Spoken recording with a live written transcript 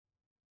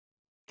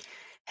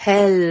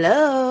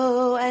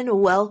Hello and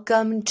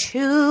welcome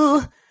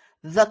to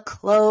the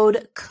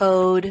Claude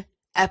Code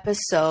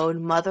episode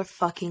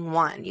motherfucking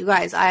 1. You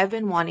guys, I have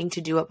been wanting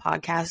to do a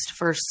podcast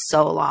for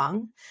so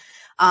long.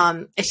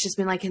 It's just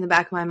been like in the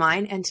back of my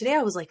mind. And today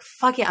I was like,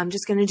 fuck it, I'm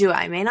just going to do it.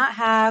 I may not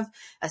have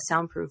a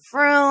soundproof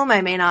room.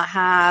 I may not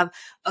have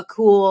a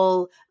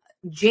cool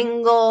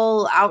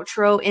jingle,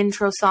 outro,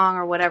 intro song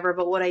or whatever.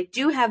 But what I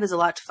do have is a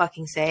lot to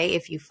fucking say.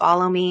 If you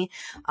follow me,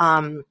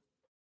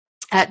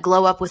 at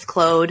Glow Up with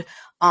Claude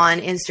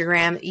on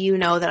Instagram, you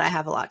know that I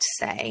have a lot to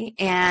say.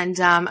 And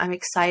I'm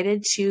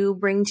excited to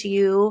bring to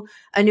you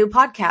a new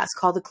podcast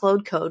called The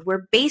Claude Code,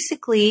 where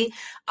basically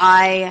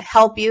I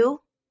help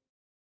you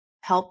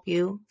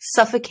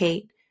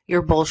suffocate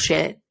your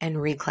bullshit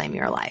and reclaim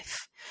your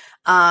life.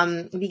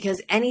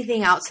 Because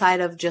anything outside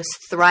of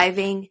just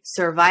thriving,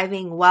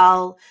 surviving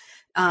well,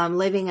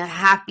 living a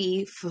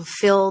happy,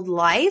 fulfilled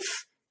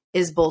life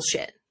is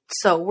bullshit.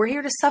 So we're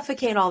here to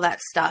suffocate all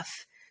that stuff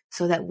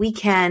so that we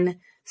can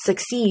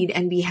succeed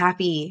and be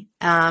happy.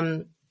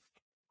 And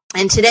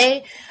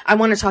today I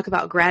want to talk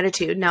about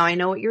gratitude. Now I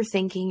know what you're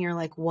thinking. You're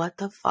like, what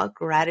the fuck,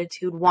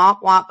 gratitude?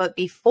 Womp womp. But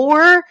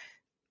before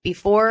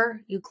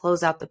you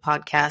close out the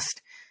podcast,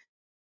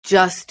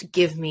 just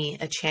give me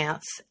a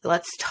chance.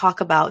 Let's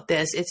talk about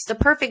this. It's the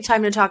perfect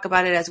time to talk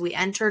about it as we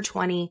enter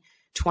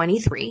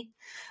 2023.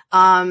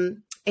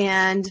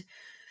 And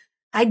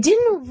I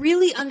didn't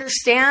really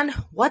understand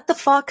what the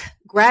fuck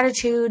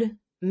gratitude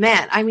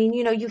meant. I mean,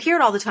 you hear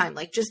it all the time,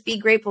 like just be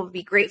grateful,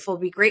 be grateful,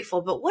 be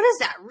grateful. But what does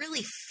that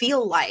really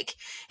feel like?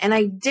 And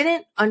I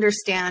didn't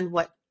understand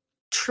what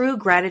true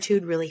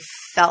gratitude really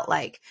felt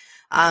like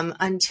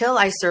until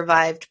I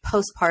survived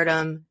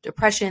postpartum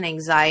depression,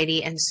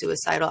 anxiety, and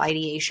suicidal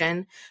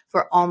ideation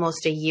for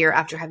almost a year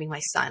after having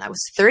my son. I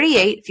was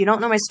 38. If you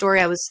don't know my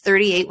story, I was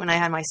 38 when I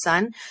had my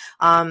son.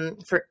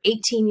 For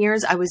 18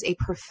 years, I was a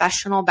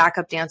professional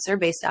backup dancer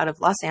based out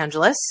of Los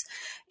Angeles.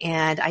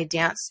 And I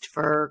danced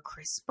for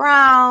Chris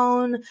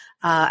Brown,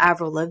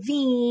 Avril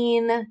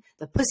Lavigne,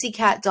 the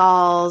Pussycat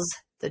Dolls,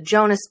 the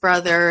Jonas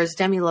Brothers,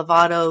 Demi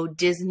Lovato,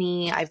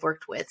 Disney. I've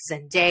worked with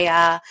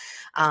Zendaya,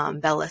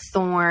 Bella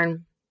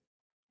Thorne,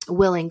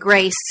 Will and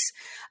Grace,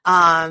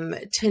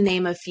 to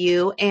name a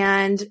few.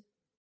 And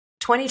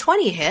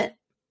 2020 hit.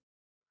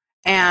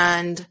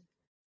 And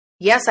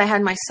yes, I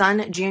had my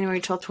son January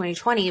 12th,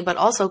 2020, but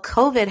also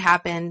COVID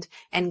happened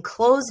and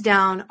closed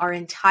down our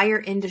entire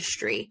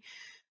industry.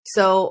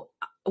 So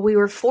we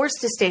were forced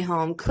to stay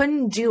home,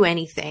 couldn't do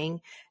anything.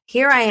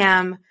 Here I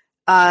am.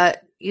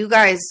 You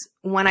guys,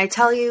 when I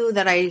tell you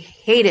that I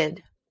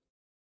hated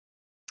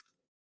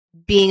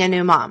being a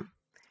new mom,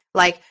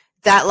 like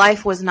that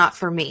life was not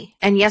for me.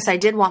 And yes, I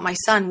did want my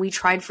son. We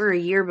tried for a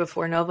year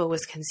before Nova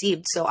was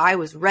conceived. So I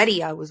was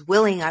ready. I was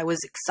willing. I was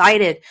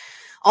excited.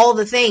 All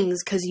the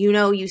things, because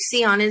you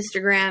see on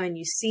Instagram and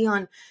you see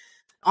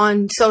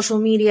on social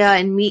media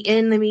and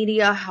in the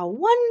media how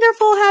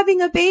wonderful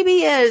having a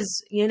baby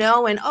is,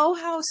 and oh,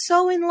 how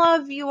so in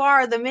love you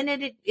are the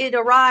minute it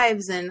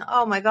arrives, and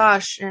oh my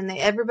gosh, and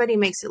everybody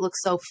makes it look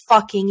so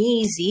fucking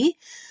easy.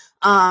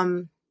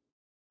 And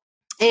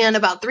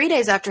about 3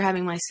 days after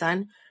having my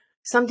son,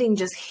 something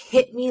just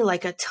hit me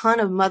like a ton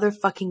of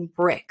motherfucking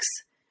bricks.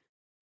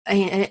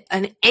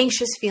 An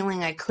anxious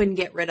feeling I couldn't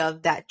get rid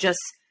of that just,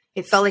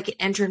 it felt like it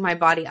entered my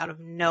body out of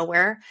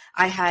nowhere.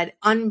 I had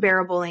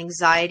unbearable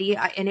anxiety.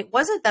 And it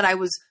wasn't that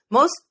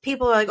most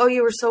people are like, oh,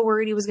 you were so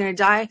worried he was going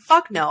to die.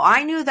 Fuck no.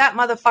 I knew that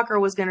motherfucker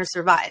was going to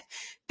survive.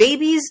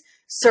 Babies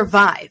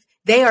survive.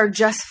 They are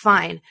just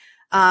fine.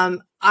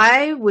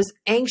 I was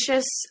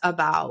anxious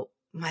about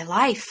my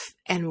life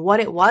and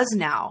what it was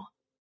now.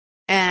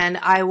 And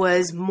I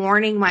was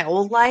mourning my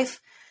old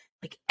life.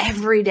 Like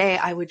every day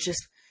I would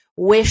just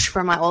wish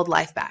for my old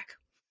life back,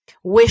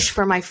 wish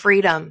for my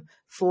freedom,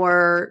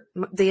 for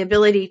the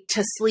ability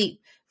to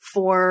sleep,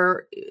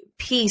 for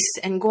peace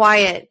and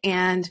quiet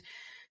and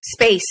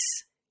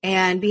space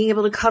and being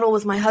able to cuddle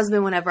with my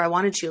husband whenever I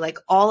wanted to. Like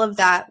all of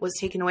that was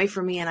taken away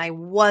from me and I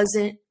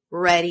wasn't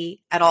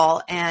ready at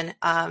all. And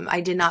I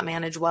did not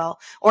manage well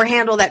or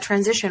handle that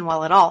transition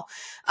well at all.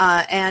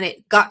 And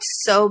it got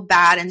so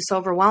bad and so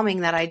overwhelming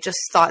that I just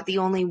thought the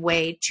only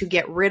way to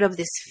get rid of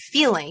this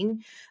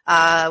feeling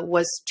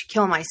was to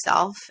kill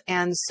myself.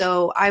 And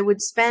so I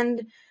would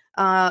spend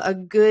a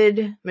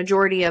good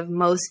majority of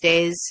most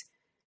days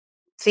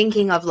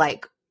thinking of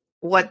like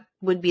what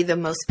would be the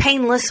most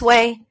painless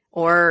way,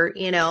 or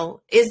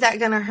is that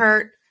gonna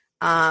hurt?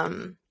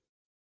 But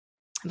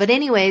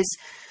anyways,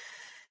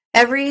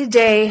 every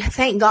day,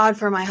 thank God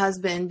for my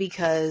husband,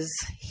 because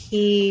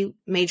he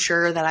made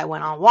sure that I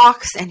went on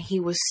walks and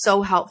he was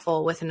so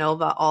helpful with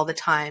Nova all the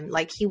time.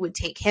 Like he would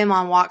take him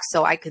on walks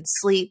so I could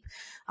sleep.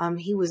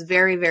 He was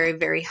very, very,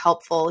 very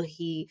helpful.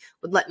 He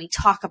would let me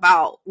talk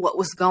about what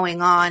was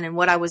going on and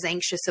what I was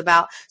anxious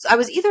about. So I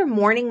was either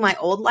mourning my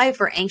old life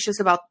or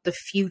anxious about the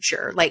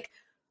future. Like,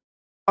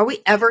 are we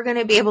ever going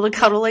to be able to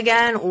cuddle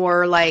again,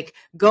 or like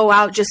go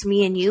out just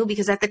me and you?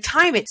 Because at the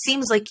time it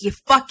seems like you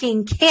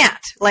fucking can't.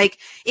 Like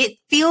it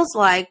feels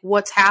like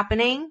what's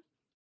happening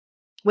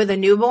with a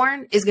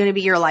newborn is going to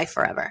be your life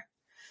forever.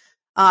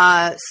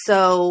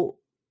 So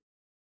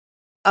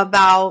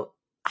about,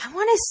 I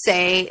want to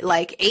say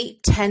like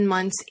 8-10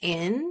 months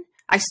in,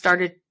 I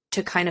started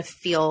to kind of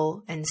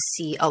feel and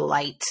see a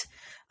light.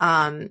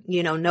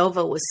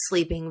 Nova was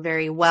sleeping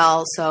very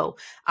well. So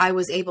I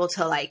was able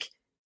to like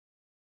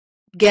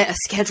get a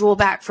schedule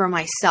back for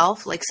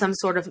myself, like some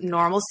sort of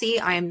normalcy.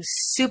 I am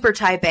super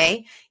type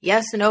A.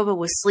 Yes, Nova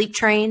was sleep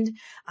trained.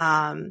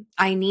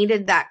 I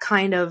needed that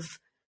kind of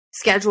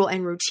schedule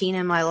and routine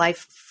in my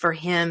life for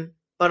him,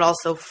 but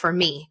also for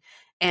me.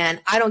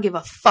 And I don't give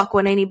a fuck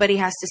what anybody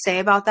has to say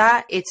about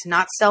that. It's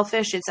not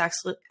selfish. It's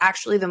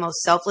actually the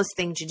most selfless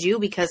thing to do,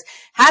 because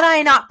had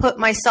I not put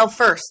myself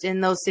first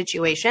in those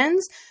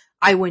situations,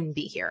 I wouldn't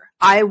be here.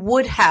 I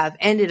would have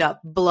ended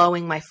up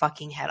blowing my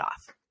fucking head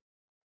off.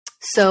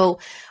 So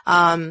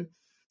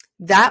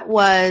that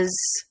was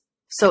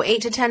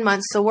 8 to 10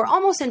 months. So we're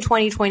almost in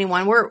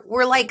 2021.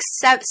 We're like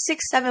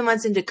 6-7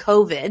 months into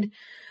COVID.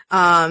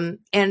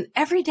 And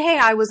every day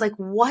I was like,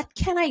 what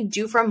can I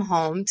do from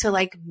home to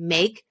like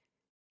make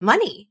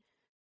money,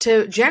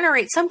 to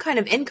generate some kind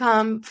of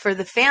income for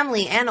the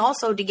family, and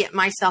also to get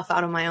myself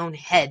out of my own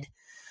head.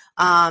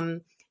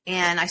 And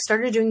I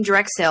started doing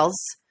direct sales,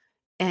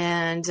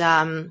 and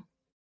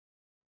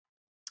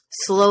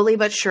slowly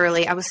but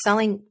surely I was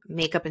selling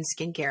makeup and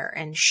skincare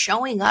and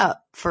showing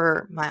up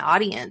for my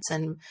audience,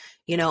 and,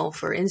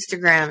 for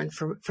Instagram and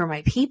for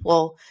my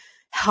people,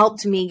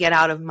 helped me get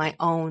out of my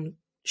own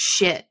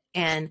shit.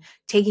 And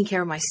taking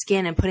care of my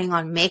skin and putting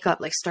on makeup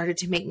like started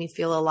to make me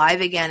feel alive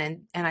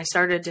again. And I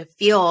started to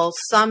feel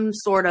some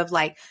sort of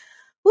like,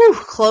 whew,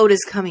 Claude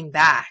is coming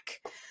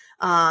back.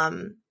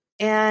 And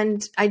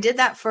I did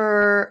that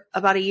for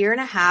about 1.5 years.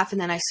 And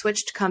then I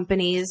switched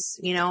companies,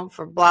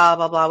 for blah,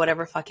 blah, blah,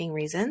 whatever fucking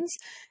reasons.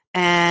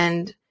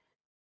 And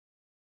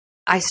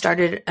I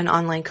started an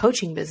online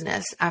coaching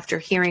business after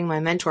hearing my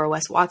mentor,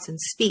 Wes Watson,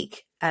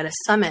 speak at a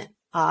summit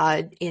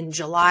in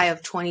July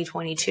of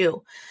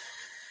 2022.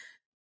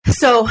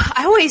 So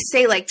I always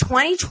say like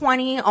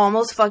 2020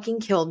 almost fucking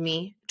killed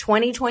me.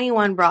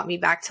 2021 brought me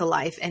back to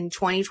life, and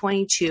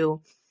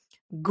 2022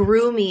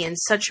 grew me in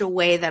such a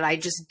way that I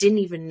just didn't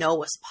even know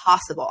was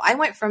possible. I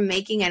went from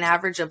making an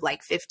average of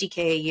like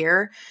 $50K a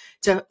year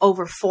to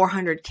over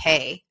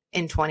 $400K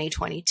in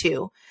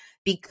 2022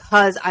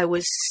 because I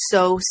was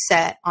so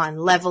set on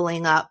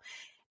leveling up.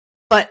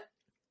 But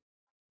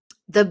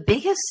the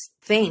biggest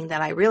thing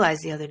that I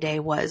realized the other day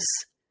was,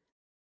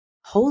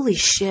 holy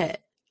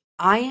shit,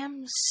 I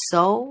am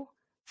so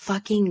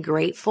fucking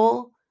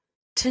grateful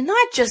to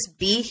not just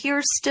be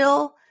here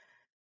still,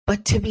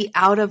 but to be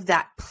out of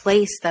that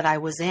place that I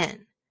was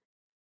in.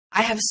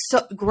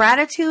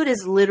 Gratitude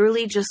is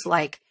literally just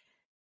like,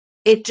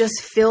 it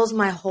just fills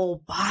my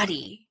whole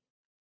body.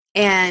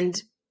 And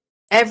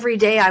every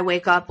day I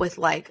wake up with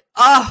like,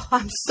 oh,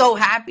 I'm so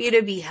happy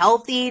to be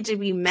healthy, to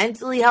be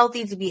mentally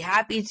healthy, to be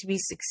happy, to be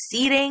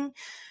succeeding,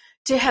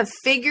 to have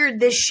figured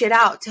this shit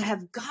out, to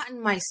have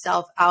gotten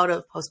myself out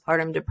of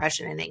postpartum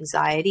depression and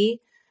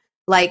anxiety.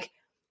 Like,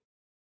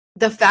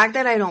 the fact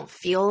that I don't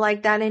feel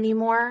like that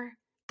anymore,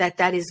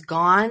 that is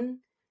gone,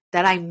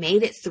 that I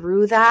made it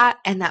through that,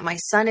 and that my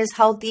son is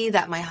healthy,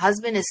 that my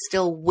husband is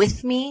still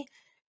with me,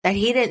 that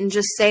he didn't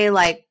just say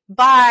like,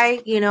 bye,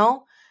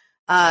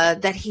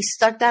 that he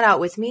stuck that out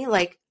with me.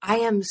 Like, I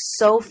am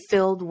so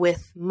filled with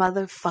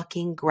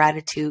motherfucking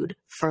gratitude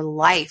for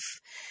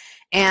life.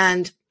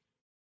 And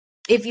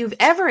if you've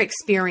ever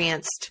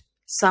experienced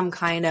some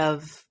kind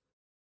of,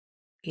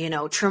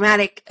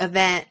 traumatic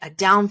event, a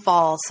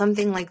downfall,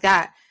 something like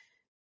that,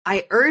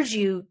 I urge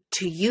you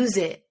to use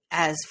it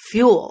as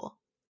fuel,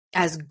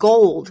 as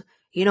gold.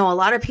 A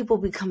lot of people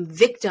become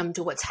victim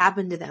to what's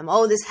happened to them.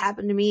 Oh, this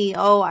happened to me.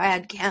 Oh, I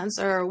had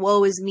cancer.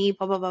 Woe is me,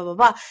 blah, blah, blah, blah,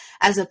 blah.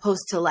 As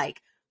opposed to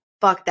like,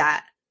 fuck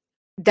that.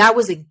 That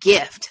was a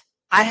gift.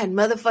 I had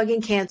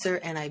motherfucking cancer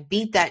and I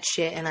beat that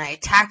shit and I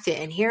attacked it.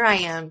 And here I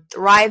am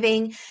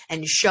thriving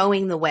and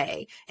showing the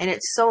way. And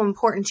it's so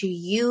important to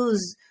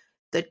use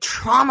the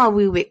trauma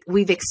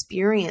we've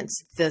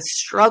experienced, the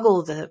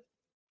struggle, the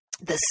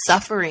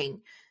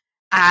suffering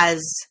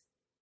as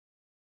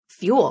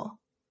fuel,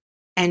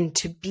 and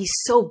to be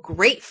so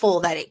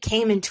grateful that it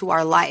came into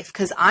our life.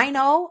 Because I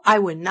know I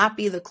would not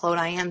be the Claude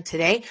I am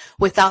today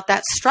without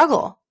that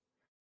struggle.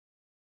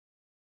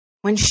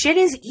 When shit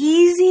is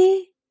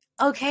easy,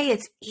 okay,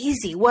 it's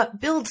easy.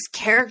 What builds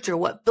character,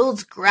 what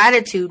builds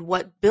gratitude,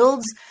 what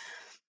builds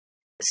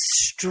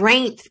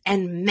strength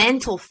and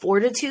mental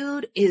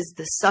fortitude is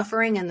the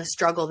suffering and the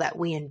struggle that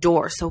we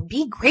endure. So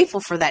be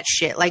grateful for that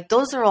shit. Like,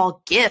 those are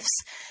all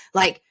gifts.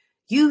 Like,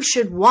 you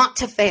should want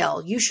to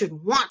fail. You should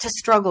want to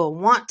struggle,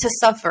 want to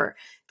suffer,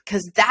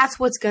 because that's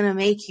what's going to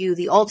make you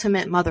the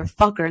ultimate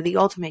motherfucker, the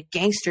ultimate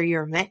gangster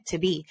you're meant to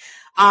be.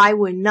 I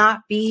would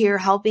not be here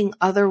helping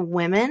other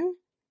women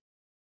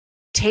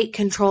take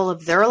control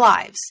of their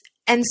lives,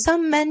 and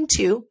some men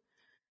too,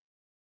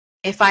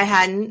 if I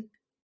hadn't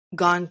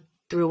gone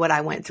through what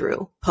I went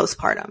through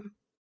postpartum.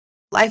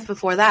 Life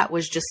before that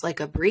was just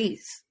like a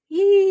breeze.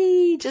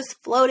 Yee,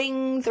 just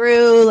floating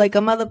through like a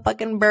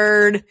motherfucking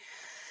bird.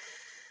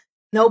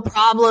 no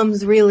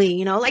problems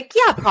really, like,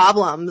 yeah,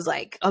 problems.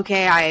 Like,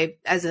 okay, I,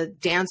 as a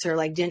dancer,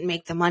 like didn't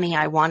make the money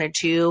I wanted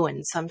to.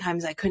 And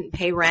sometimes I couldn't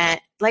pay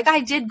rent. Like I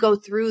did go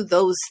through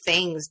those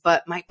things,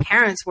 but my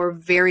parents were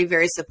very,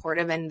 very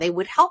supportive and they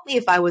would help me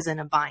if I was in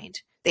a bind.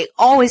 They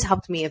always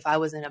helped me if I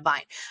was in a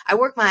bind. I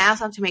worked my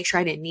ass off to make sure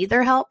I didn't need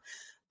their help.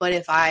 But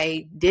if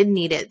I did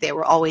need it, they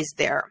were always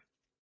there.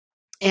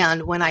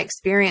 And when I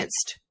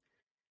experienced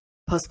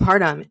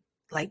postpartum,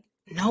 like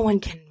no one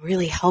can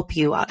really help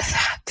you out of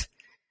that.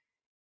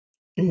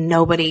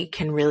 Nobody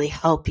can really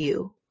help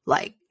you.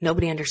 Like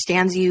nobody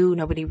understands you.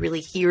 Nobody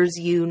really hears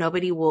you.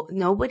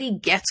 Nobody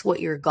gets what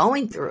you're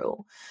going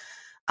through.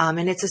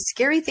 And it's a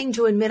scary thing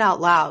to admit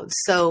out loud.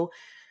 So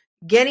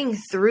getting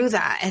through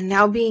that and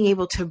now being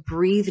able to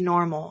breathe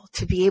normal,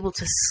 to be able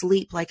to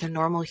sleep like a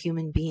normal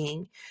human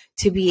being,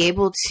 to be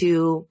able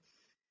to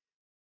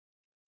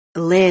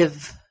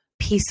live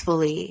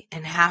peacefully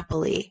and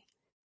happily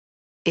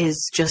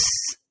is just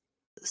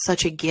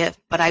such a gift.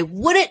 But I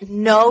wouldn't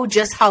know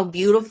just how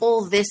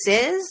beautiful this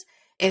is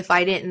if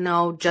I didn't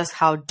know just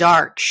how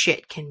dark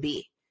shit can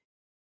be.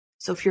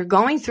 So if you're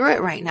going through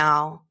it right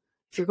now,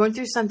 if you're going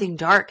through something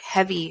dark,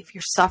 heavy, if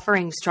you're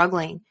suffering,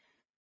 struggling,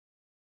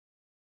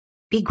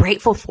 be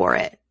grateful for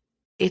it.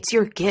 It's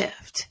your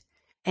gift.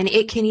 And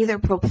it can either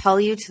propel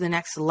you to the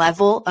next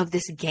level of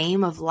this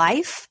game of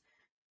life,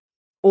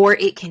 or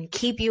it can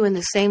keep you in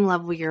the same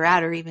level you're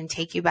at, or even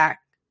take you back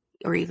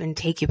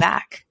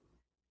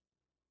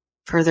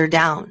further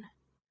down.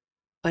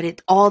 But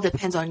it all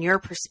depends on your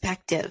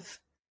perspective,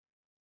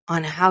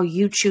 on how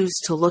you choose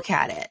to look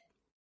at it.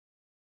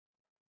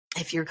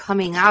 If you're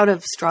coming out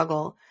of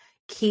struggle,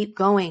 keep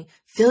going.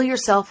 Fill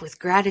yourself with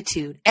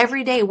gratitude.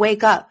 Every day,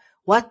 wake up.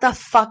 What the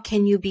fuck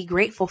can you be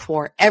grateful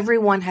for?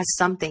 Everyone has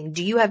something.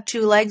 Do you have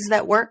 2 legs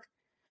that work?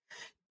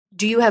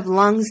 Do you have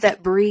lungs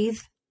that breathe?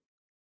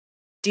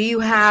 Do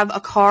you have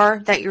a car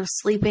that you're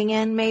sleeping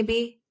in,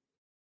 maybe?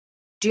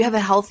 Do you have a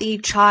healthy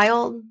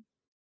child?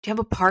 Do you have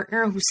a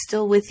partner who's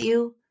still with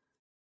you?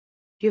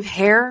 Do you have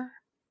hair?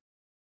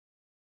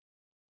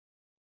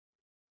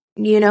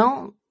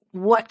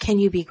 What can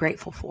you be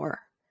grateful for?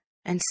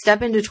 And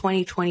step into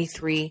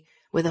 2023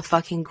 with a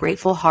fucking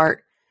grateful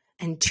heart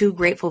and 2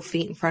 grateful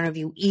feet in front of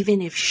you,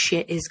 even if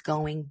shit is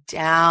going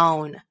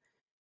down.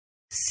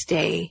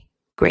 Stay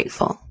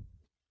grateful.